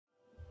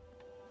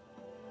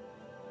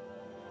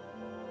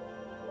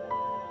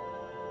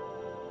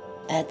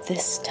At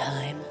this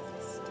time,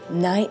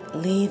 night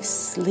leaves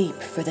sleep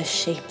for the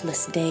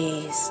shapeless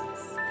days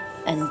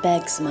and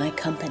begs my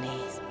company.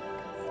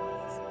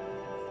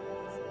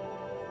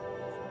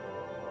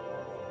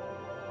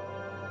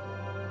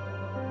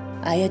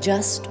 I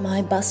adjust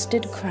my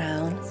busted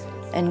crown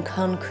and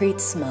concrete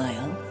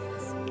smile,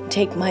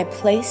 take my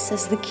place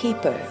as the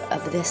keeper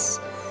of this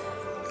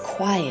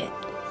quiet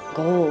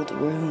gold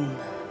room.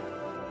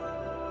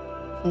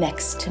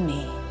 Next to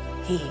me,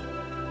 he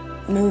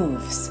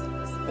moves,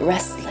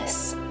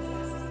 restless,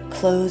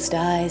 closed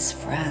eyes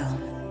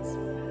frown.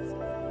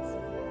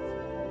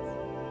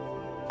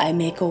 I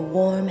make a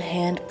warm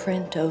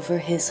handprint over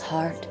his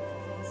heart,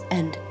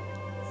 and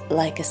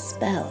like a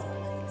spell,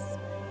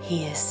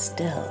 he is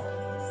still.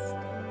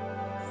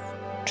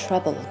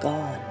 Trouble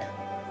gone.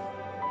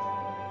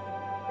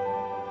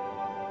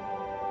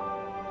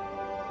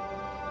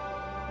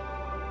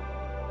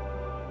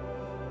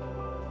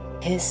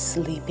 His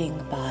sleeping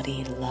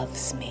body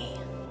loves me.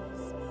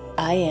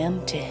 I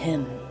am to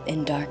him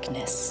in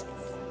darkness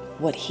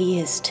what he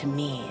is to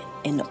me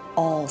in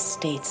all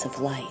states of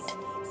light.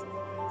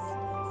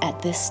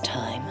 At this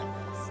time,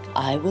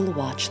 I will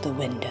watch the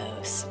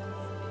windows,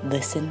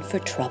 listen for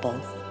trouble,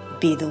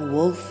 be the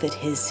wolf at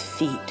his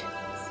feet,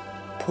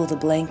 pull the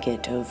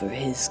blanket over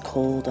his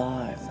cold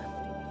arm.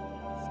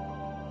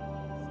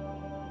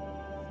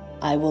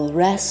 I will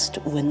rest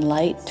when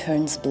light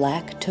turns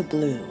black to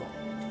blue,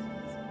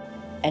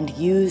 and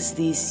use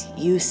these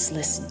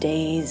useless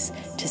days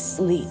to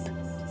sleep.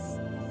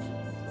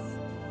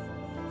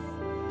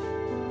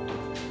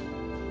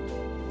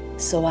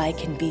 So I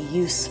can be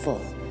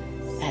useful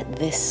at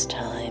this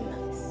time.